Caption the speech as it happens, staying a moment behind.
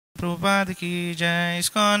प्रभुपाद की जय।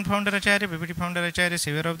 ISKCON founder Acharya PPT founder Acharya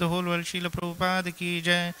saviour of the whole world Srila Prabhupada की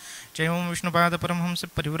जय। जय ओम विष्णुपाद परमहंस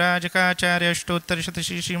परिव्राजकाचार्य अष्टोत्तर शत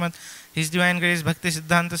Shri Shrimad his divine grace भक्ति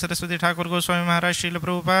सिद्धांत सरस्वती ठाकुर गोस्वामी महाराज श्रील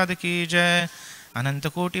प्रभुपाद की जय। अनंत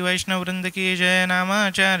कोटि वैष्णव वृंद की जय।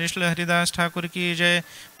 नामाचार्य श्री हरिदास ठाकुर की जय।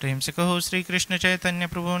 प्रेम से कहो श्री कृष्ण चैतन्य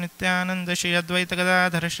प्रभु नित्यानंद श्री अद्वैत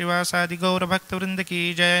गदाधर श्रीवासादि गौर भक्त वृंद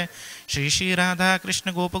की जय। श्री श्री राधा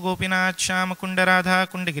कृष्ण गोप गोपीनाथ श्याम कुंड राधा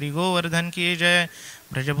कुंड गिरि गोवर्धन की जय।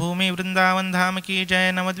 ब्रजभूमि वृंदावन धाम की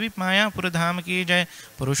जय। नवद्वीप मायापुर धाम की जय।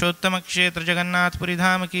 पुरुषोत्तम क्षेत्र जगन्नाथपुरी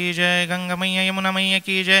धाम की जय। गंगा मैया यमुना मैया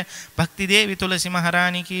की जय। भक्ति देवी तुलसी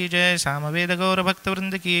महारानी की जय। सामवेद गौर भक्त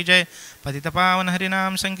वृंद की जय। पतित पावन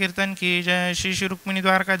हरिनाम संकीर्तन की जय। श्री श्री रुक्मिणी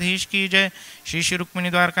द्वारकाधीश की जय। श्री श्री रुक्मिणी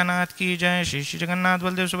द्वारकानाथ की जय। श्री श्री जगन्नाथ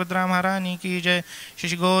बलदेव सुभद्रा महारानी की जय। श्री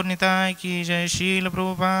श्री गौर निताय की जय। शील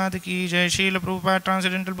प्रभुपाद की जय। शील प्रभुपाद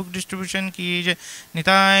ट्रांसेंडेंटल बुक डिस्ट्रीब्यूशन की जय।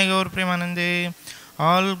 निताय गौर प्रेमानंदे।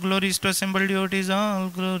 All glories to assembled devotees, all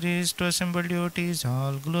glories to assembled devotees,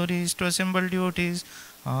 all glories to assembled devotees,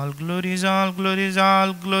 all glories, all glories,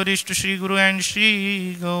 all glories to Shri Guru and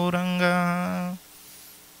Shri Gauranga.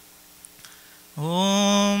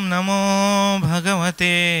 Om Namo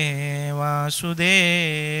Bhagavate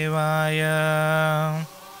Vasudevaya.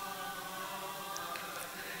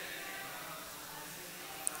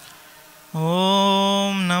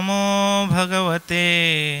 Om Namo Bhagavate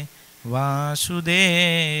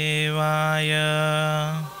Vasudevaya.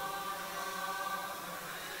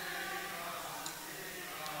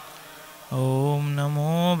 Om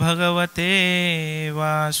Namo Bhagavate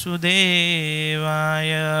Vasudevaya.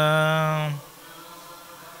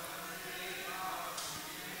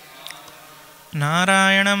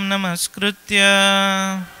 Narayanam namaskritya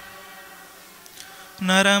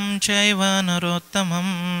naram chaiva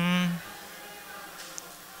narottamam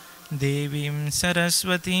Devim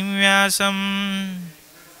Saraswatim Vyasam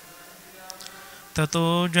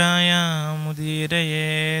Tato Jaya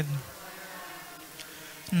Mudirayed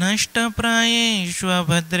Nashta Prayeshu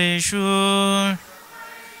Abhadreshu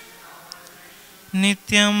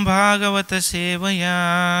Nityam Bhagavata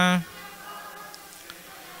Sevaya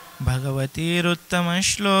Bhagavati Ruttama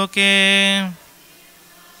Shloke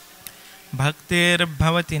Bhaktir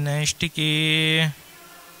Bhavati Nashtiki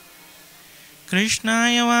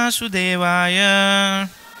Krishnaya Vasudevaya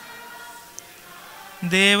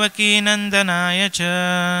Devaki Nandanaya cha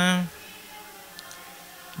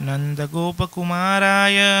Nanda Gopa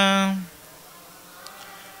Kumaraya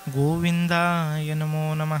Govindaya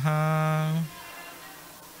Namo Namaha.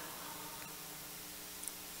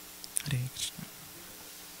 Hare Krishna.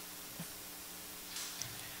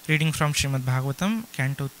 Reading from Srimad Bhagavatam,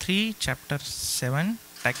 Canto 3, Chapter 7,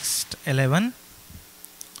 Text 11.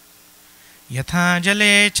 यथा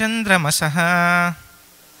जले चंद्रमसः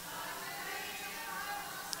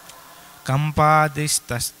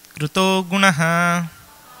कंपादिस्तस्कृतो गुणः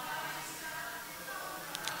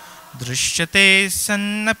दृश्यते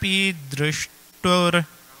सन्नपि दृष्टुर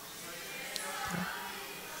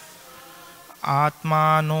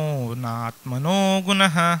आत्मानो नात्मनो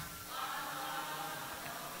गुणः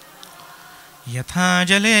यथा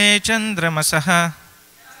जले चंद्रमसः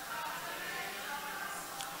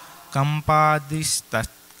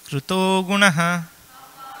कंपादिस्तत्कृतो गुणः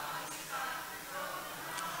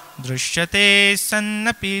दृश्यते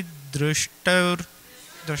सन्नपि दृष्टुर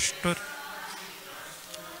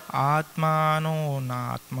आत्मानो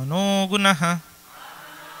नात्मनो गुणः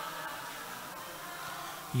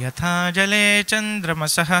यथा जले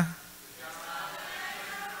चंद्रमसः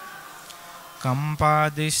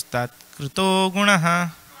कंपादिस्तत्कृतो गुणः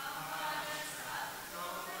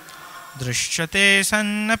दृश्यते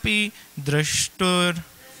सन्नपि दृष्टुर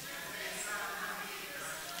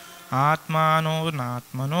आत्मानो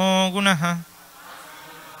नात्मनो गुणः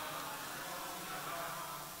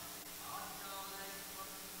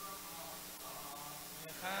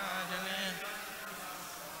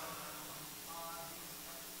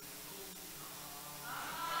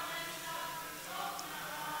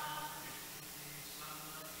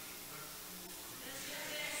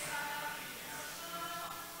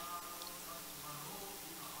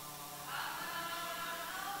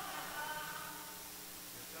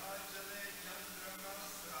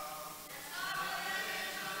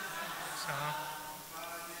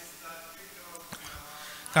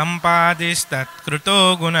कंपादिस्तत्कृतो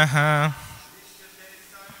गुणः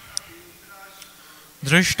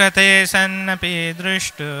दृष्टते सन्नपि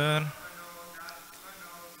दृष्टुर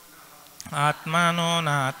आत्मनो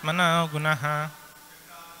नात्मनो गुणः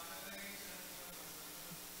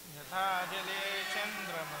यथा जले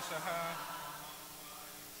चंद्रमसः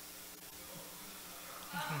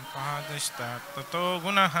पादिस्तात्ततो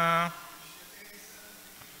गुणः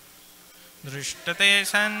दृष्टते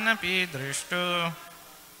सन्नपि दृष्टो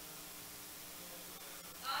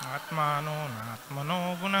आत्मानो नात्मनो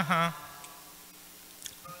गुणः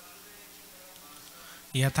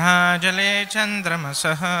यथा जले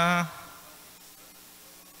चन्द्रमसः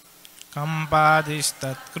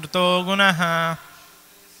कंपादिस्तत्कृतो गुणः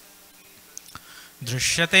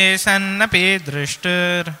दृश्यते सन्नपि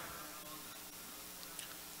दृष्टुर्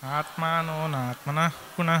आत्मानो नात्मनः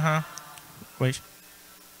गुणः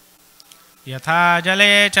यथा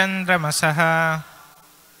जले चन्द्रमसः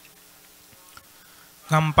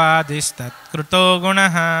कंपादिस्तत्कृतो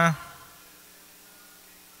गुणः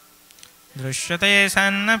दृश्यते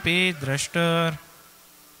सन्नपि दृष्टुर्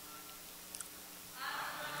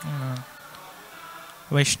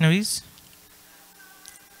वैष्णवीस्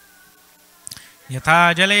यथा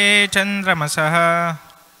जले चन्द्रमसः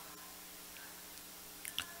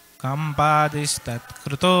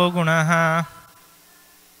कंपादिस्तत्कृतो गुणः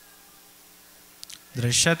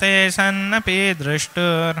दृश्यते सन्नपि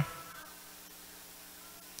दृष्टुर्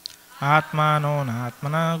आत्मानो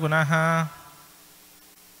नात्मनः गुणः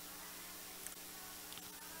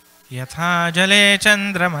यथा जले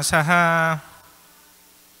चन्द्रमसः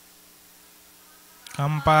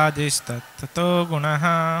कंपादिस्तत्तो गुणः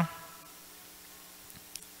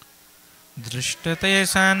दृष्टते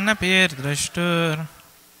सन्नपि दृष्टुर्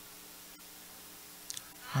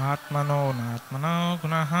आत्मनो नात्मनो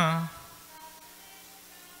गुणः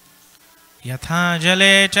यथा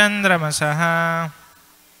जले चन्द्रमसः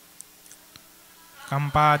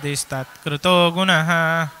कंपादिस्तत्कृतो गुणः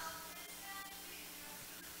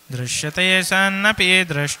दृश्यते सन्नपि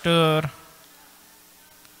दृष्टुर्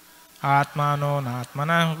आत्मानो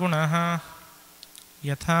नात्मनः गुणः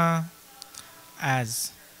यथा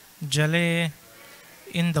as jale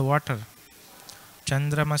in the water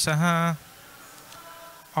chandramasah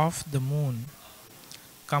of the moon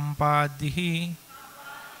kampadihi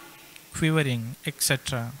quivering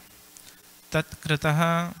etc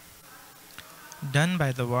tatkritah done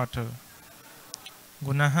by the water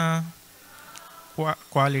gunaha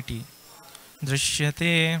quality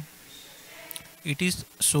drishyate it is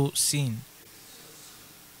so seen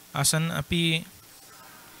asan api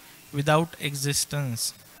without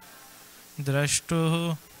existence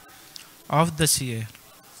drashtu of the seer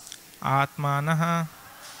atmanah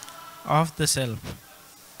of the self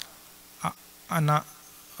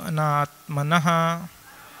anatmanah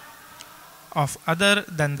of other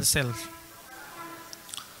than the self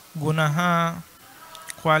gunaha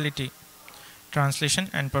quality. Translation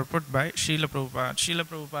and purport by Srila Prabhupada. Srila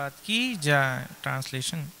Prabhupada ki jai.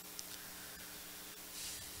 Translation.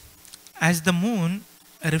 As the moon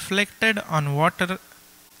reflected on water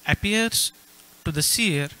appears to the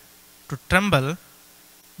seer to tremble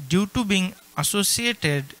due to being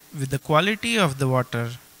associated with the quality of the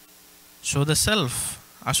water, so the self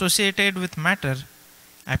associated with matter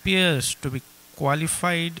appears to be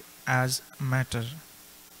qualified as matter.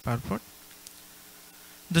 Purport.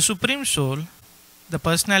 The Supreme Soul, the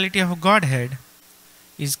personality of Godhead,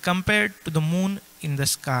 is compared to the moon in the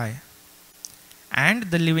sky, and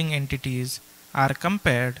the living entities are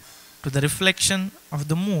compared to the reflection of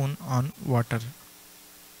the moon on water.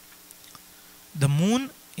 The moon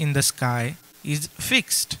in the sky is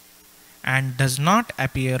fixed and does not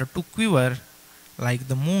appear to quiver like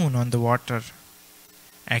the moon on the water.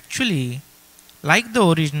 Actually, like the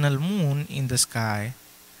original moon in the sky,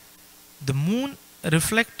 the moon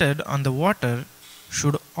reflected on the water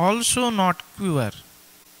should also not quiver,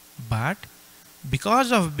 but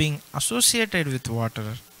because of being associated with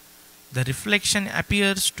water, the reflection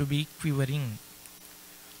appears to be quivering,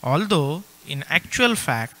 although in actual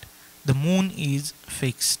fact the moon is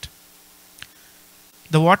fixed.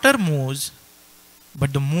 The water moves,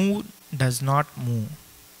 but the moon does not move.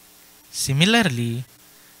 Similarly,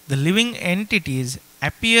 the living entities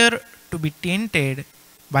appear to be tainted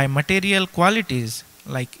by material qualities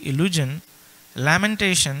like illusion,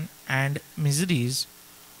 lamentation, and miseries,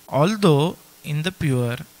 although in the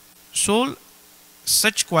pure soul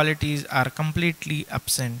such qualities are completely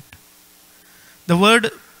absent. The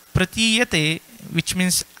word pratiyate, which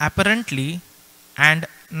means apparently and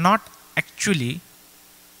not actually,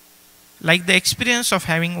 like the experience of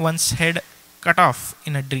having one's head cut off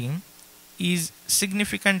in a dream, is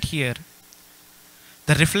significant here.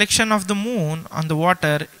 The reflection of the moon on the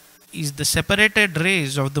water is the separated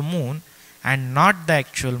rays of the moon and not the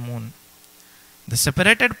actual moon. The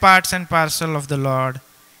separated parts and parcel of the Lord,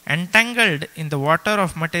 entangled in the water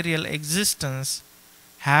of material existence,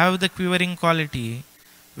 have the quivering quality,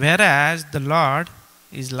 whereas the Lord,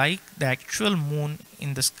 is like the actual moon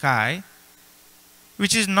in the sky,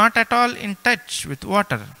 which is not at all in touch with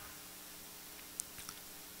water.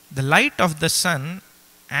 The light of the sun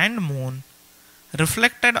and moon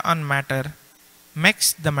reflected on matter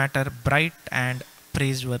makes the matter bright and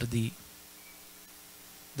praiseworthy.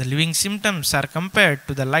 The living symptoms are compared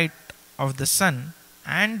to the light of the sun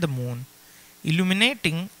and the moon,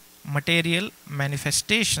 illuminating material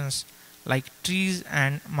manifestations like trees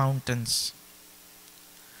and mountains.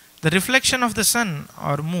 The reflection of the sun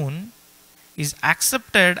or moon is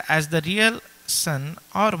accepted as the real sun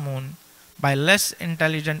or moon by less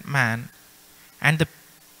intelligent man, and the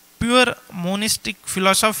pure monistic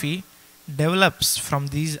philosophy develops from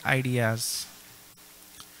these ideas.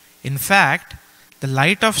 In fact, the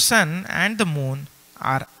light of sun and the moon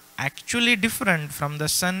are actually different from the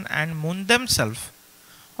sun and moon themselves,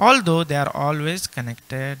 although they are always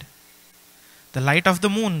connected. The light of the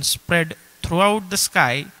moon spread throughout the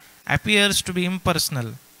sky appears to be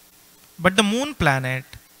impersonal, but the moon planet,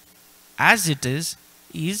 as it is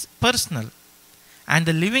personal, and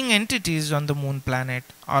the living entities on the moon planet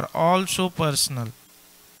are also personal.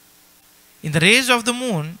 In the rays of the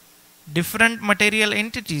moon, different material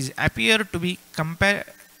entities appear to be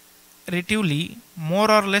comparatively more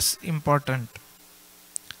or less important.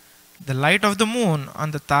 The light of the moon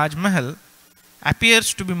on the Taj Mahal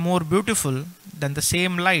appears to be more beautiful than the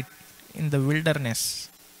same light in the wilderness.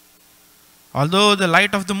 Although the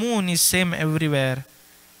light of the moon is same everywhere,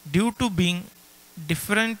 due to being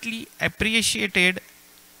differently appreciated,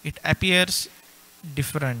 it appears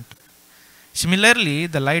different. Similarly,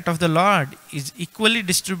 the light of the Lord is equally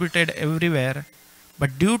distributed everywhere,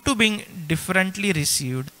 but due to being differently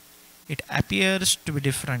received, it appears to be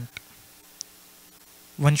different.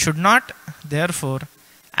 One should not, therefore,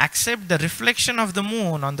 accept the reflection of the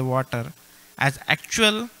moon on the water as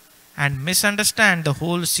actual and misunderstand the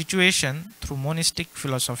whole situation through monistic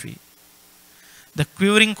philosophy. The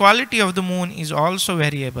quivering quality of the moon is also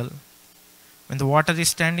variable. When the water is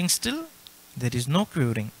standing still, there is no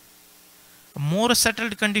quivering. A more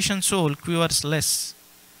settled conditioned soul quivers less,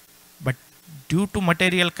 but due to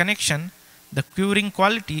material connection, the quivering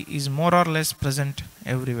quality is more or less present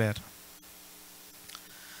everywhere.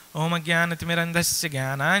 Om Ajnanatimirandhasya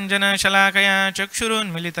Jnananjana Shalakaya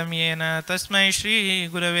Chakshurunmilitam Yena Tasmai Shri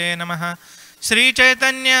Gurave Namaha. Shri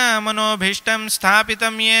Chaitanya Manobhishtam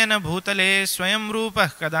Sthapitam Yena Bhutale Swayam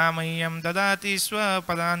Rupah Kadamayyam Dadati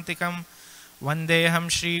Swapadantikam. Vandeham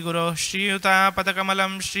Shri Guru Shri Yuta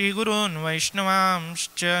Padakamalam Shri Gurun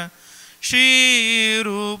Vaishnavamscha Shri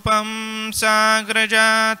Rupam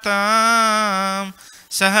Sagrajatam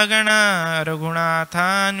Sahagana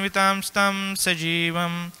Raghunathanvitam Stam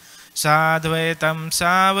Sajivam Sadvaitam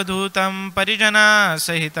Savadhutam Parijana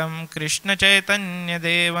Sahitam Krishna Chaitanya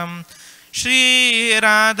Devam Shri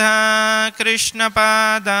Radha Krishna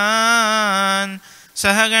Padan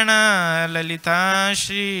Sahagana Lalita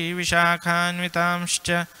Shri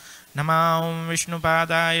Vishakhanvitamscha Namam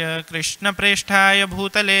Vishnupadaya Krishna Presthaya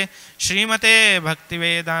Bhutale Srimate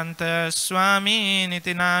Bhaktivedanta Swami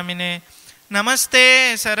Niti Namine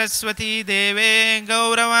Namaste Saraswati Deve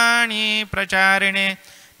Gauravani Pracharine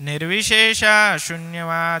Nirvishesha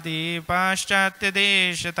Shunyavadi Paschatya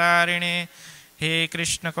Deshatarine He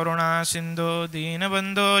Krishna Karuna Sindhu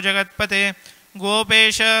Dinabandho Jagatpate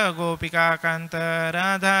Gopesha Gopika Kanta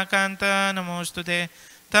Radha Kanta Namostute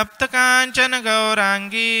Tapta Kanchana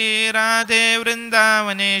Gaurangi Radhe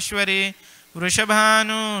Vrindavaneshwari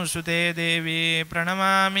Vrishabhanu Sute Devi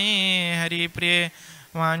Pranamami Hari Priye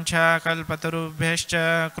Vancha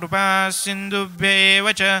Kalpatarubhyascha Krupa Sindhubhya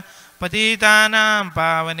Vacha Patitanam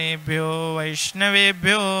Pavanebhyo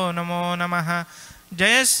Vaishnavebhyo Namo Namaha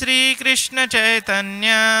Jaya Sri Krishna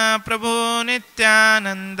Chaitanya Prabhu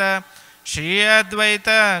Nityananda Shri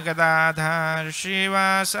Advaita Gadadhar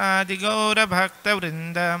Srivasadi Gaura Bhakta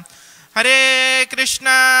Vrinda Hare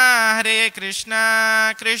Krishna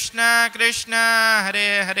Krishna Krishna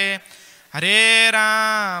Hare Hare Hare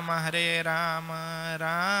Rama Rama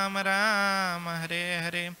Rama Hare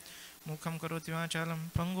Hare Mukham Karoti Vachalam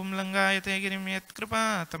Pangum Langayate Girim Yat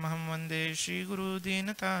Kripa Tamaham Vande Shri Guru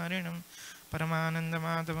Dinatarinam Paramananda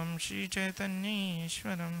Madhavam Shri Chaitanya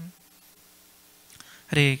Ishwaram.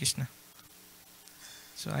 Hare Krishna.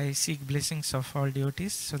 So I seek blessings of all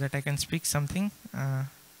devotees so that I can speak something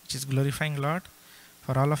which is glorifying Lord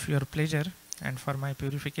for all of your pleasure and for my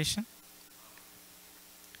purification.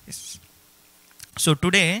 Yes. So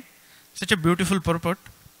today, such a beautiful purport,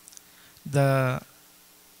 the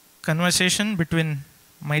conversation between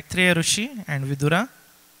Maitreya Rishi and Vidura.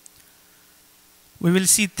 We will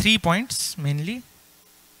see 3 points mainly.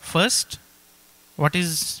 First, what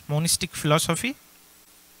is monistic philosophy?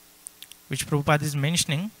 which Prabhupada is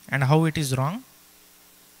mentioning, and how it is wrong.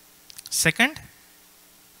 Second,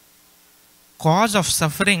 cause of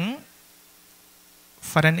suffering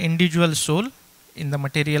for an individual soul in the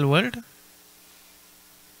material world.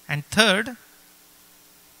 And third,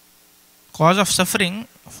 cause of suffering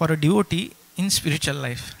for a devotee in spiritual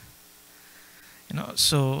life.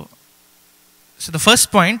 So the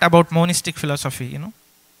first point about monistic philosophy,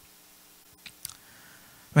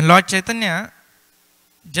 when Lord Chaitanya,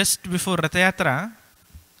 just before Ratha Yatra,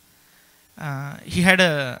 he had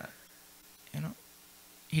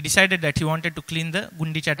he decided that he wanted to clean the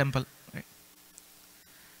Gundicha temple, right?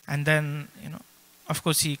 And then, of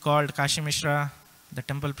course, he called Kashi Mishra, the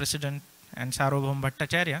temple president, and Sarvabhauma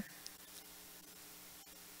Bhattacharya.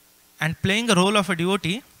 And playing the role of a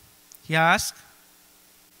devotee, he asked,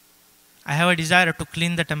 I have a desire to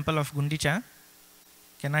clean the temple of Gundicha.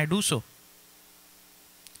 Can I do so?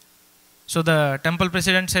 So the temple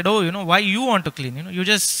president said, oh, why you want to clean? You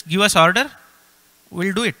just give us order,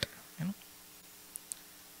 we'll do it.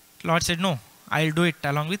 Lord said, no, I'll do it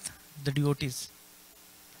along with the devotees.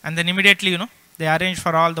 And then immediately, they arranged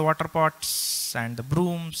for all the water pots and the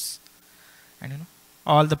brooms and,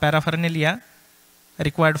 all the paraphernalia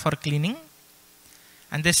required for cleaning.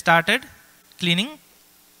 And they started cleaning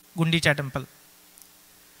Gundicha temple.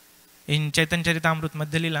 In Chaitanya Charitamrita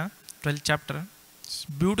Madhyalila, 12th chapter,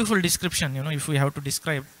 beautiful description, if we have to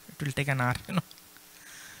describe, it will take an hour,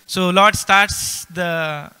 So Lord starts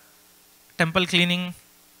the temple cleaning,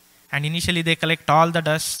 and initially they collect all the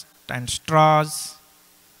dust and straws.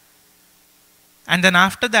 And then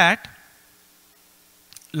after that,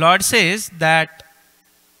 Lord says that,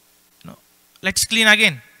 let's clean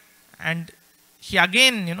again. And he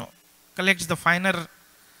again, collects the finer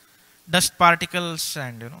dust particles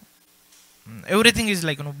and, everything is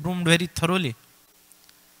like, broomed very thoroughly.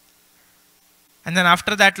 And then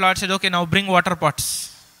after that, Lord said, okay, now bring water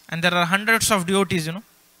pots. And there are hundreds of devotees,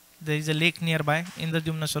 There is a lake nearby,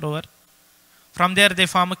 Indradyumna Sarovar. From there, they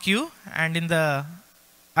form a queue, and in the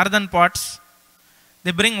earthen pots,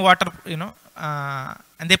 they bring water,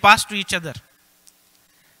 and they pass to each other.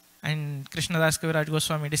 And Krishnadas Kaviraj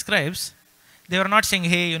Goswami describes, they were not saying,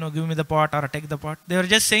 hey, give me the pot or take the pot. They were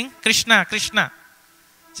just saying, Krishna, Krishna.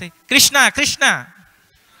 Say, Krishna, Krishna.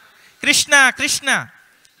 Krishna, Krishna.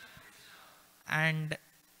 And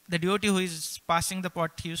the devotee who is passing the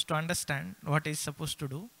pot, he used to understand what he is supposed to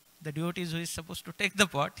do. The devotee who is supposed to take the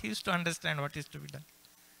pot, he used to understand what is to be done.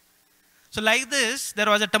 So like this, there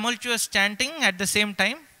was a tumultuous chanting at the same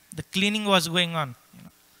time. The cleaning was going on.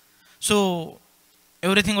 So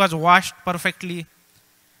everything was washed perfectly.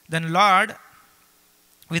 Then Lord,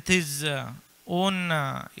 with his own,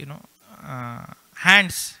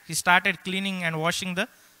 hands, he started cleaning and washing the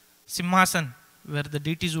Simhasan where the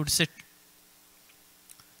deities would sit.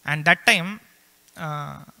 And that time,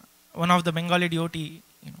 one of the Bengali devotee,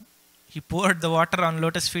 he poured the water on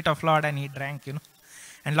lotus feet of Lord and he drank,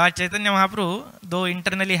 And Lord Chaitanya Mahaprabhu, though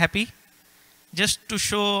internally happy, just to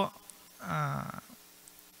show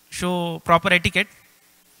proper etiquette,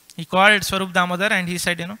 he called Swarup Damodar and he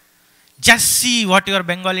said, just see what your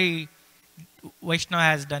Bengali Vaishnava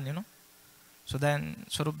has done, So then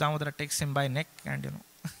Swarup Damodar takes him by neck and,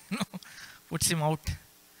 puts him out.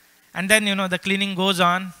 And then, the cleaning goes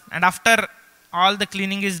on. And after all the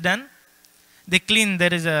cleaning is done, they clean.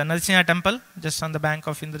 There is a Narasimha temple just on the bank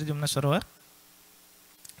of Indradyumna Sarovar.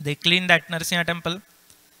 They clean that Narasimha temple.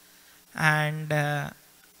 And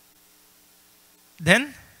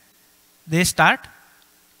then they start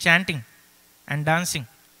chanting and dancing.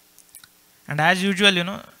 And as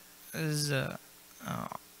usual,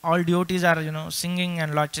 all devotees are, singing,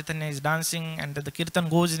 and Lord Chaitanya is dancing, and the kirtan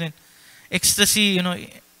goes in ecstasy,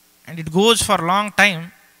 and it goes for a long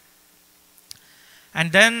time.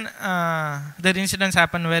 And then there incidents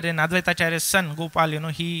happen wherein Advaitacharya's son, Gopal,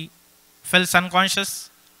 he fell unconscious.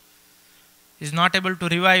 He's not able to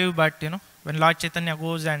revive, but, when Lord Chaitanya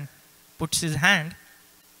goes and puts his hand,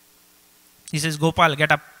 he says, Gopal,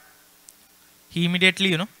 get up. He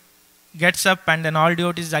immediately, gets up, and then all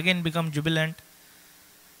devotees again become jubilant.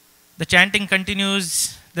 The chanting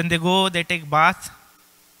continues. Then they go, they take bath.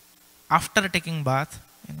 After taking bath,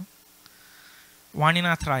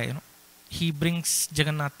 Vaninath Rai, he brings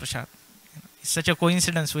Jagannath Prasad. It's such a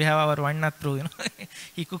coincidence. We have our Vaninath Prabhu,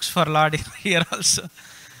 he cooks for Lord here also.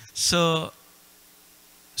 So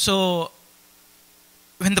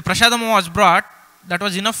when the Prasadam was brought, that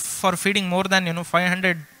was enough for feeding more than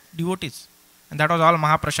 500 devotees, and that was all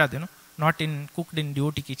Mahaprasad, not cooked in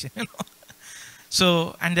devotee kitchen.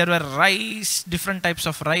 So, and there were rice, different types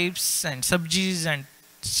of rice and sabjis and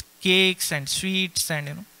cakes and sweets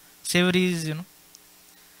and savories,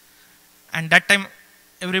 And that time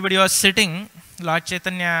everybody was sitting. Lord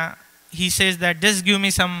Chaitanya, he says that just give me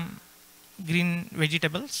some green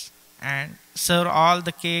vegetables and serve all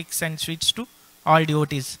the cakes and sweets to all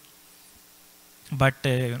devotees. But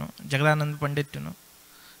Jagadanand Pandit,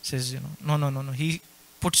 says, no. He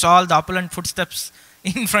puts all the opulent footsteps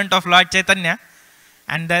in front of Lord Chaitanya,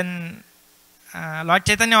 and then Lord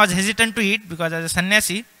Chaitanya was hesitant to eat because as a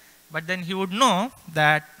sannyasi, but then he would know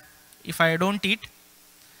that if I don't eat,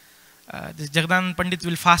 this Jagadanand Pandit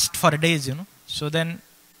will fast for days, So then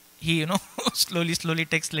he, slowly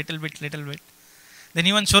takes little bit. Then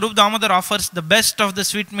even Swarup Damodar offers the best of the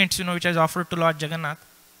sweetmeats, which is offered to Lord Jagannath.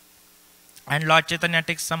 And Lord Chaitanya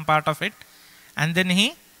takes some part of it. And then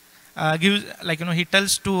he gives, he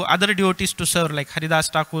tells to other devotees to serve, like Haridas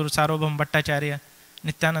Thakur, Sarvabhaum Bhattacharya,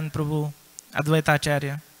 Nityanand Prabhu, Advaita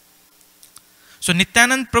Acharya. So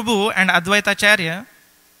Nityanand Prabhu and Advaita Acharya,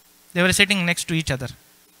 they were sitting next to each other.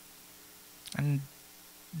 And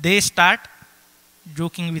they start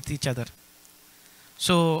joking with each other.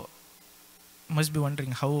 So, must be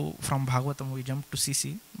wondering how from Bhagavatam we jump to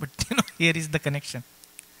CC, but here is the connection.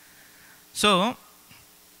 So,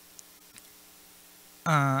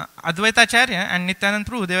 Advaita Acharya and Nityanand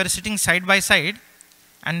Prabhu, they were sitting side by side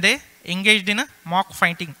and they engaged in a mock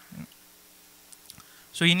fighting.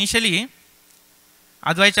 So, initially,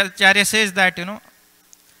 Advaita Acharya says that,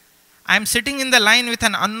 I am sitting in the line with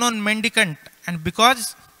an unknown mendicant, and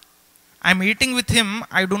because I am eating with him,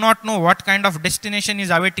 I do not know what kind of destination is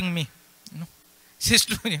awaiting me. Says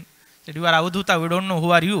to him, said, you are Avadhuta, we don't know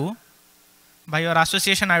who are you. By your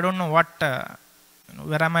association, I don't know what,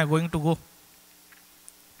 where am I going to go.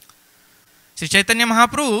 See, Chaitanya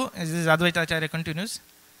Mahaprabhu, as Advaita Acharya continues,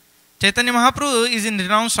 Chaitanya Mahaprabhu is in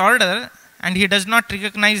renounced order and he does not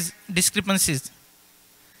recognize discrepancies.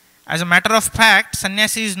 As a matter of fact,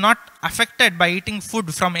 sannyasi is not affected by eating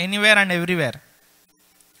food from anywhere and everywhere.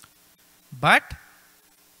 But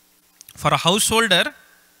for a householder,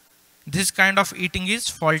 this kind of eating is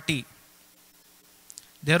faulty.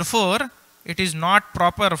 Therefore, it is not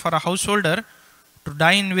proper for a householder to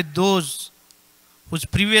dine with those whose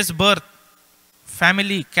previous birth,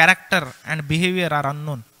 family, character and behavior are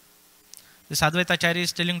unknown. This Advaita Acharya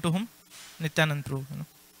is telling to whom? Nityanand Prabhu.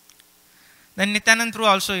 Then Nityanand Prabhu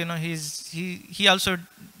also, he also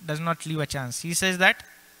does not leave a chance. He says that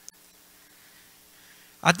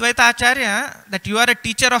Advaita Acharya, that you are a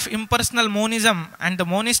teacher of impersonal monism and the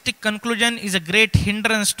monistic conclusion is a great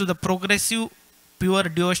hindrance to the progressive pure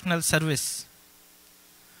devotional service.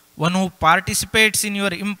 One who participates in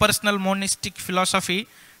your impersonal monistic philosophy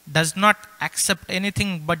does not accept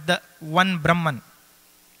anything but the one Brahman.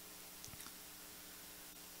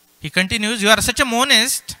 He continues, you are such a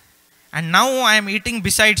monist and now I am eating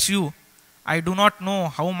besides you. I do not know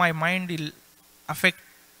how my mind will affect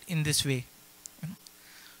in this way.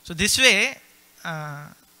 So this way,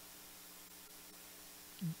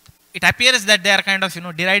 it appears that they are kind of,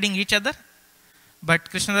 deriding each other. But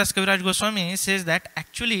Krishnadas Kaviraj Goswami says that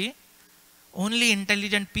actually only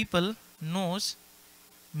intelligent people knows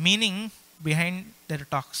meaning behind their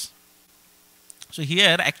talks. So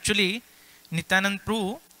here actually Nityanand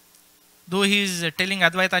Prabhu, though he is telling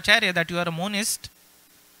Advaita Acharya that you are a monist,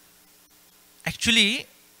 actually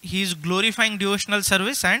he is glorifying devotional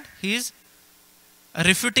service and he is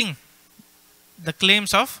refuting the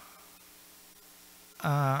claims of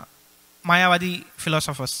Mayavadi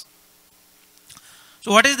philosophers.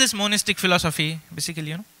 So what is this monistic philosophy?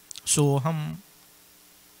 Basically, Soham,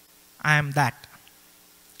 I am that.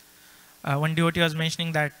 One devotee was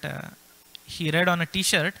mentioning that he read on a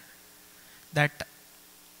t-shirt that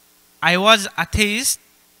I was atheist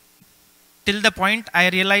till the point I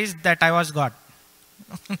realized that I was God.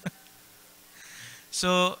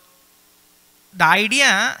 So the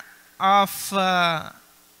idea of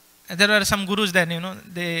there were some gurus then,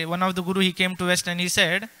 one of the guru, he came to West and he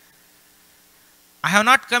said, I have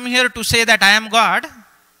not come here to say that I am God,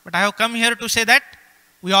 but I have come here to say that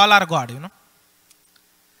we all are God,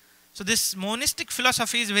 So this monistic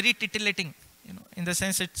philosophy is very titillating, in the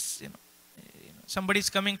sense it's, somebody is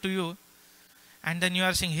coming to you and then you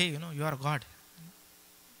are saying, hey, you are God.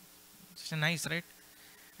 It's nice, right?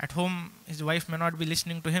 At home, his wife may not be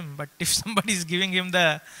listening to him, but if somebody is giving him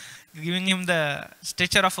the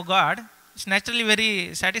stature of a God, it's naturally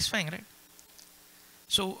very satisfying, right?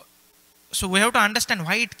 So we have to understand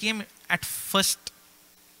why it came at first.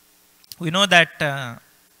 We know that the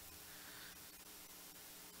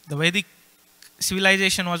Vedic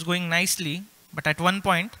civilization was going nicely, but at one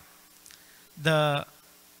point,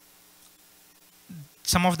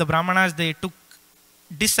 some of the Brahmanas, they took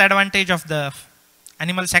disadvantage of the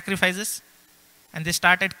animal sacrifices and they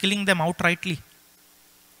started killing them outrightly.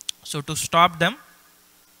 So to stop them,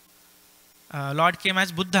 Lord came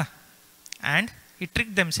as Buddha, and he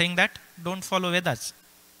tricked them, saying that don't follow Vedas,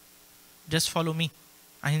 just follow me,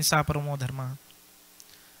 ahimsa paramo dharma.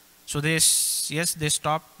 So they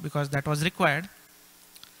stopped because that was required.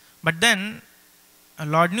 But then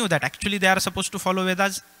Lord knew that actually they are supposed to follow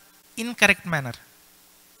Vedas in correct manner.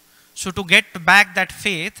 So to get back that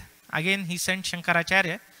faith, again he sent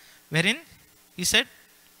Shankaracharya, wherein he said,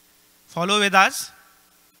 follow Vedas,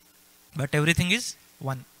 but everything is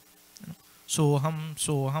one.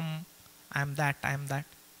 Soham, I am that, I am that.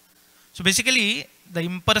 So basically, the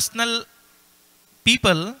impersonal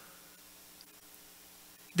people,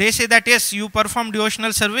 they say that yes, you perform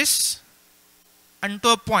devotional service unto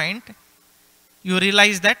a point, you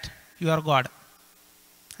realize that you are God.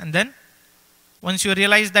 And then, once you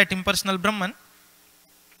realize that impersonal Brahman,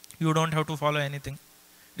 you don't have to follow anything.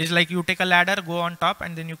 It is like you take a ladder, go on top,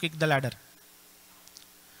 and then you kick the ladder.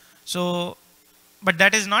 So, but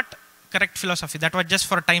that is not correct philosophy. That was just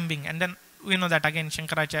for time being. And then we know that again,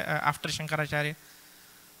 after Shankaracharya,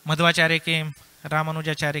 Madhvacharya came,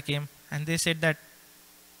 Ramanujacharya came, and they said that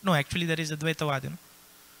no, actually there is Advaitavad.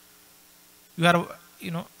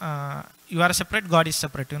 You are separate, God is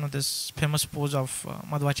separate. This famous pose of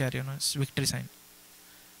Madhvacharya, it's victory sign.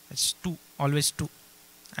 It's two, always two.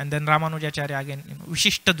 And then Ramanujacharya again,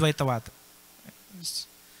 Vishishta Dvaitavad.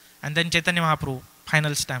 And then Chaitanya Mahaprabhu,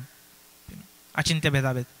 final stamp. Achintya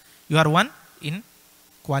Bhedabhed. You are one in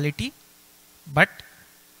quality, but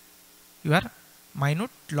you are minute.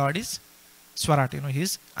 Lord is Swarat, he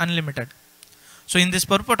is unlimited. So in this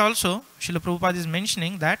purport also, Srila Prabhupada is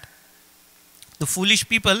mentioning that the foolish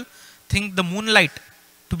people think the moonlight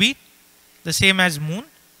to be the same as moon,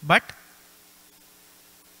 but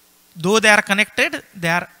though they are connected, they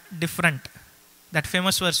are different. That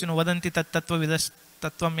famous verse, Vadanti tat tattva vidas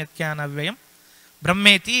tattvam yatyana vyayam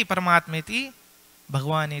brahmeti paramatmeti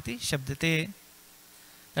bhagwaneti shabdate.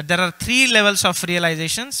 That there are three levels of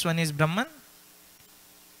realizations. One is Brahman,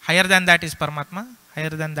 higher than that is Paramatma, higher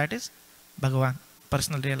than that is Bhagavan,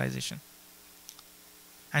 personal realization.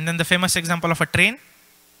 And then the famous example of a train.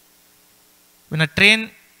 When a train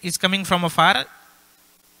is coming from afar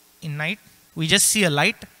in night, we just see a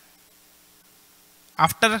light.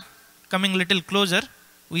 After coming little closer,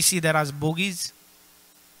 we see there are bogies.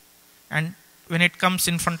 And when it comes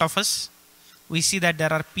in front of us, we see that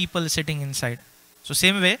there are people sitting inside. So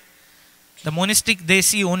same way, the monistic, they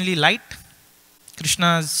see only light,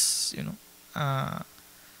 Krishna's,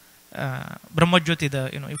 Brahmajyoti, the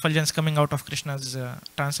effulgence coming out of Krishna's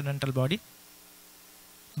transcendental body.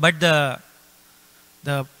 But the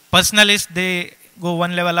personalists, they go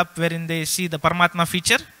one level up wherein they see the Paramatma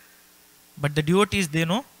feature. But the devotees, they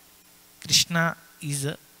know Krishna is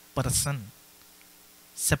a person,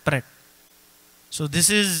 separate. So this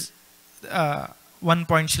is one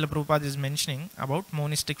point Srila Prabhupada is mentioning about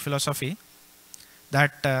monistic philosophy,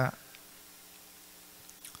 that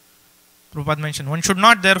Prabhupada mentioned, one should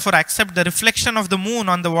not therefore accept the reflection of the moon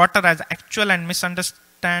on the water as actual and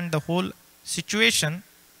misunderstand the whole situation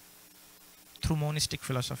through monistic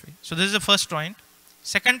philosophy. So this is the first point.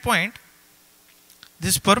 Second point,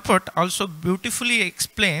 this purport also beautifully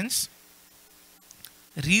explains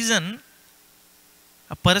reason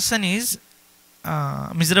a person is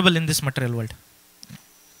miserable in this material world.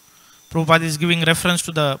 Prabhupada is giving reference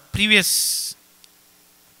to the previous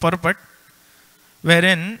purport,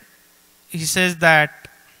 wherein he says that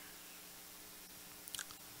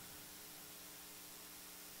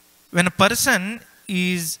when a person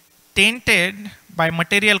is tainted by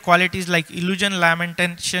material qualities like illusion,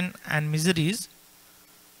 lamentation, and miseries,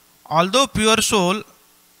 although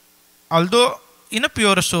in a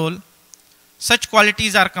pure soul, such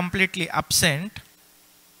qualities are completely absent,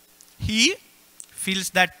 he feels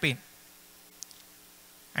that pain.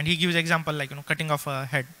 And he gives example like cutting off a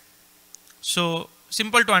head. So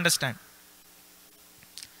simple to understand.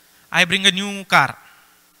 I bring a new car,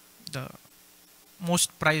 the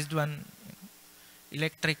most prized one,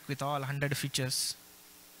 electric with all 100 features,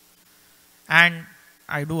 and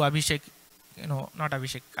I do Abhishek, not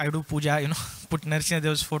Abhishek, I do puja, put Narasimha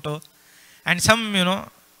Dev's photo, and some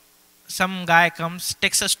guy comes,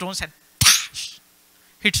 takes a stone and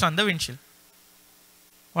hits on the windshield.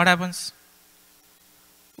 What happens?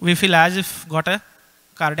 We feel as if got a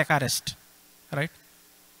cardiac arrest, right?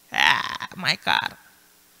 My car.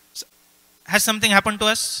 So, has something happened to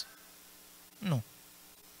us? No.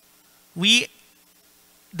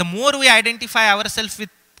 The more we identify ourselves with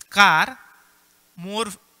car, more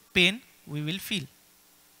pain we will feel.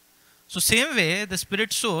 So same way, the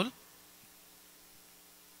spirit soul,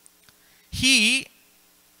 he,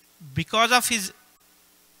 because of his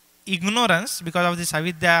ignorance, because of this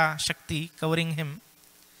avidya shakti covering him,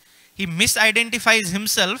 he misidentifies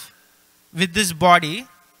himself with this body.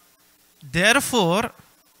 Therefore,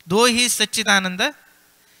 though he is Satchidananda,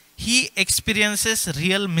 he experiences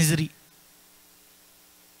real misery.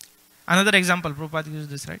 Another example, Prabhupada used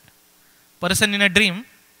this, right? Person in a dream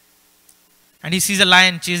and he sees a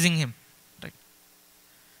lion chasing him, right?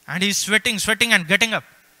 And he is sweating and getting up.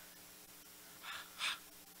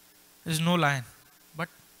 There is no lion. But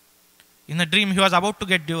in a dream he was about to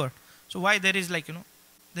get devoured. So why there is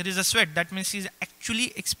there is a sweat? That means he is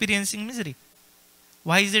actually experiencing misery.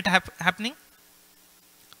 Why is it happening?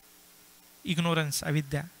 Ignorance,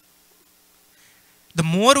 avidya. The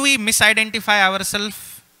more we misidentify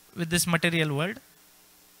ourselves with this material world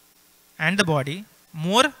and the body,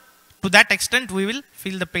 more to that extent we will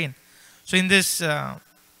feel the pain. So in this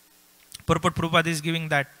purport, Prabhupada is giving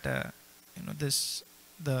that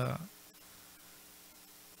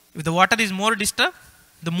if the water is more disturbed,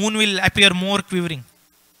 the moon will appear more quivering.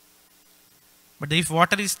 But if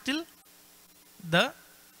water is still, the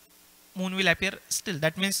moon will appear still.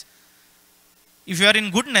 That means if you are in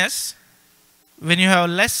goodness, when you have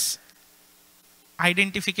less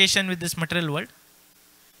identification with this material world,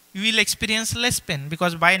 you will experience less pain,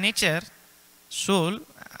 because by nature, soul,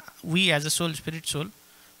 we as a soul, spirit soul,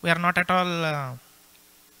 we are not at all,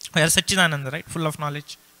 we are Satchidananda, right? Full of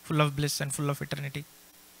knowledge, full of bliss and full of eternity.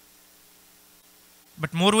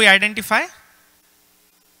 But more we identify,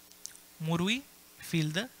 more we feel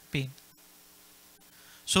the pain.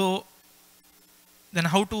 So, then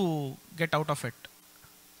how to get out of it?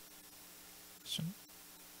 So,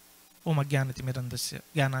 Om Ajnanati Mirandasya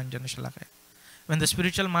Jnananjana Shalakaya. When the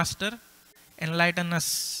spiritual master enlighten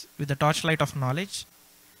us with the torchlight of knowledge,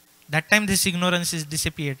 that time this ignorance is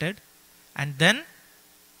dissipated, and then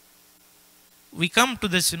we come to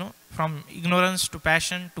this, from ignorance to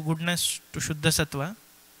passion to goodness to Shuddha Sattva,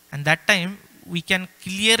 and that time we can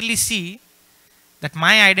clearly see that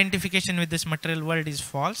my identification with this material world is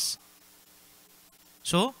false.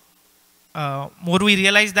 So, more we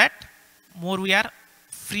realize that, more we are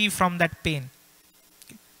free from that pain.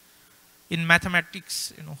 Okay. In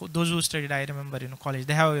mathematics, those who studied, I remember, college,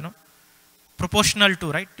 they have, proportional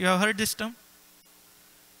to, right? You have heard this term?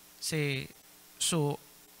 Say, so,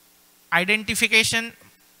 identification,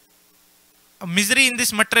 misery in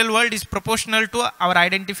this material world is proportional to our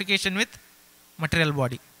identification with material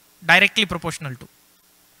body. Directly proportional to.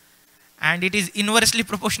 And it is inversely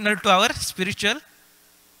proportional to our spiritual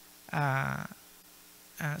knowledge,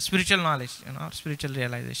 spiritual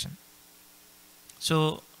realization.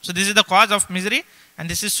 So this is the cause of misery, and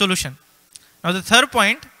this is solution. Now the third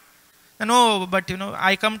point, but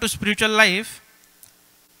I come to spiritual life,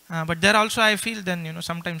 but there also I feel then,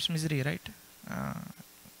 sometimes misery, right?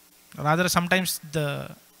 Rather sometimes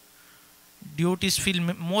the devotees feel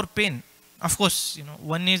more pain. Of course,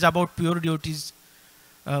 one is about pure devotees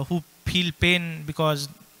who feel pain because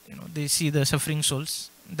they see the suffering souls.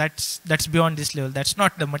 That's beyond this level. That's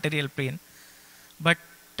not the material pain. But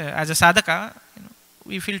as a sadhaka,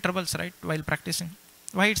 we feel troubles, right, while practicing.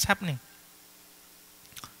 Why it's happening?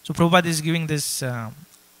 So Prabhupada is giving this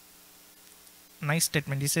nice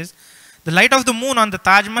statement. He says, the light of the moon on the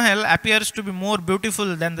Taj Mahal appears to be more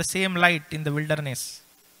beautiful than the same light in the wilderness.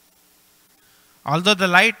 Although the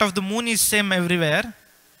light of the moon is same everywhere,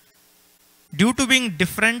 due to being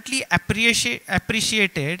differently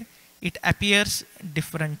appreciated, it appears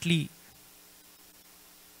differently.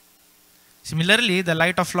 Similarly, the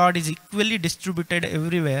light of Lord is equally distributed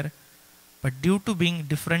everywhere, but due to being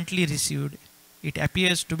differently received, it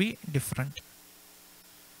appears to be different.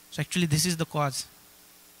 So actually this is the cause.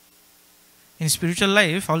 In spiritual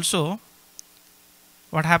life also,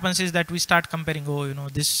 what happens is that we start comparing,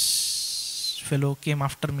 this fellow came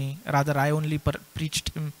after me, rather I only preached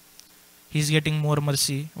him, he's getting more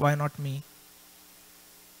mercy, why not me?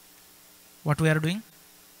 What we are doing?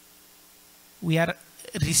 We are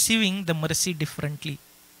receiving the mercy differently.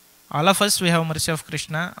 All of us, we have mercy of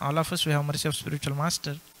Krishna, all of us, we have mercy of spiritual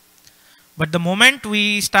master. But the moment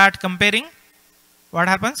we start comparing, what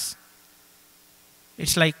happens?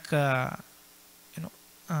 It's like,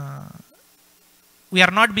 we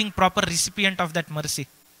are not being proper recipient of that mercy.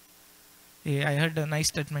 I heard a nice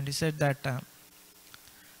statement. He said that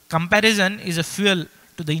comparison is a fuel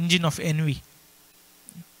to the engine of envy.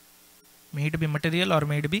 May it be material or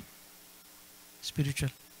may it be spiritual.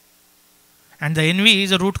 And the envy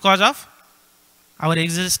is a root cause of our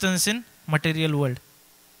existence in material world.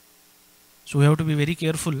 So we have to be very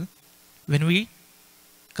careful when we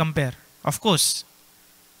compare. Of course,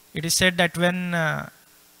 it is said that when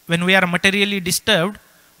when we are materially disturbed,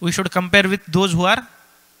 we should compare with those who are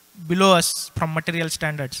below us from material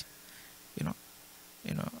standards.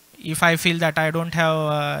 You know, if I feel that I don't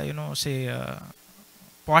have, say,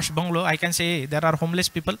 posh bungalow, I can say, hey, there are homeless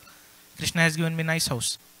people. Krishna has given me nice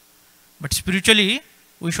house. But spiritually,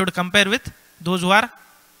 we should compare with those who are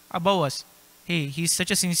above us. Hey, he is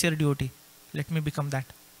such a sincere devotee. Let me become that.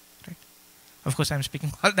 Right? Of course, I am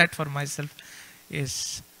speaking all that for myself.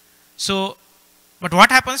 Yes. So, but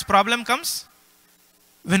what happens? Problem comes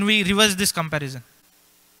when we reverse this comparison.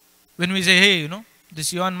 When we say, hey,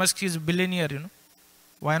 this Elon Musk is a billionaire,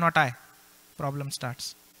 why not I? Problem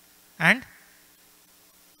starts. And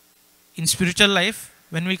in spiritual life,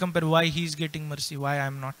 when we compare why he is getting mercy, why I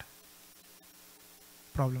am not,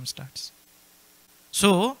 problem starts.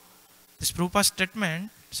 So, this Prabhupada's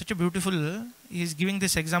statement, such a beautiful, he is giving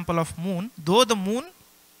this example of moon. Though the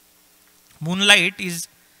moonlight is,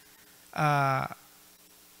 the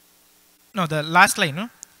last line,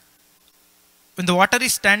 when the water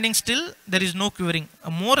is standing still, there is no quivering.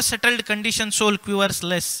 A more settled condition soul quivers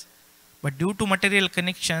less. But due to material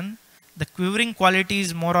connection, the quivering quality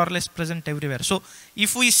is more or less present everywhere. So,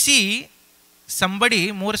 if we see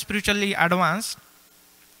somebody more spiritually advanced,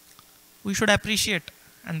 we should appreciate.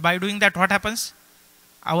 And by doing that, what happens?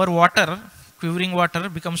 Our water, quivering water,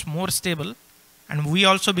 becomes more stable, and we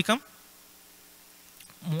also become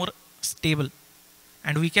more stable.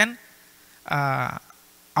 And we can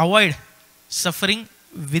avoid suffering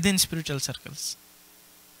within spiritual circles.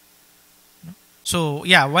 So,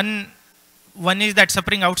 yeah, one is that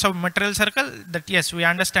suffering outside material circle, that yes, we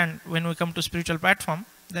understand when we come to spiritual platform,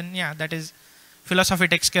 then yeah, that is, philosophy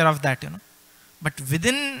takes care of that, But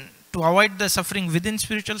within, to avoid the suffering within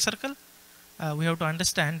spiritual circle, we have to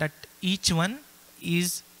understand that each one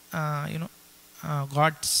is,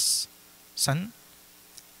 God's son,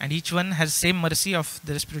 and each one has same mercy of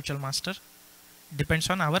their spiritual master. Depends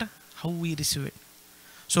on how we receive it.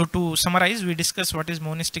 So to summarize, we discussed what is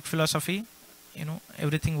monistic philosophy,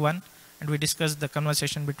 everything one, and we discussed the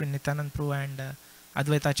conversation between Nityananda Prabhu and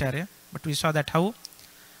Advaita Acharya. But we saw that how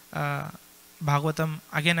Bhagavatam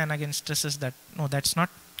again and again stresses that no, that's not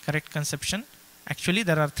correct conception. Actually,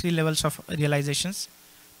 there are 3 levels of realizations.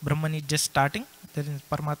 Brahman is just starting. There is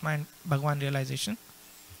Paramatma and Bhagavan realization.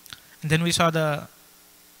 And then we saw the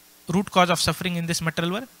root cause of suffering in this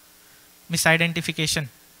material world, misidentification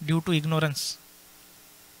due to ignorance,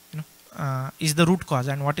 is the root cause.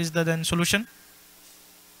 And what is the then solution?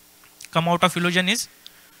 Come out of illusion is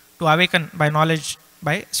to awaken by knowledge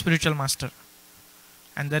by spiritual master.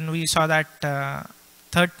 And then we saw that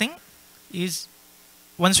third thing is,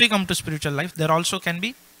 once we come to spiritual life, there also can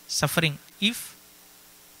be suffering if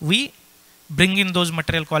we bring in those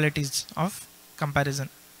material qualities of comparison.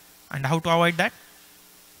 And how to avoid that?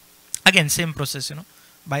 Again, same process,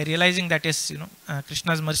 by realizing that yes,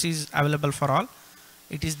 Krishna's mercy is available for all.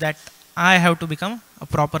 It is that I have to become a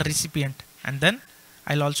proper recipient, and then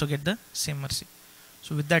I'll also get the same mercy.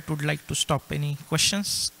 So with that, would like to stop. Any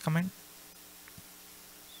questions, comment?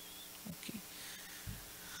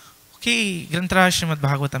 Okay, Granthara Srimad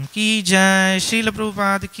Bhagavatam ki jai, Srila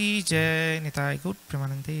Prabhupada ki jai, Nitai Gaur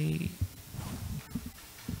Premanande.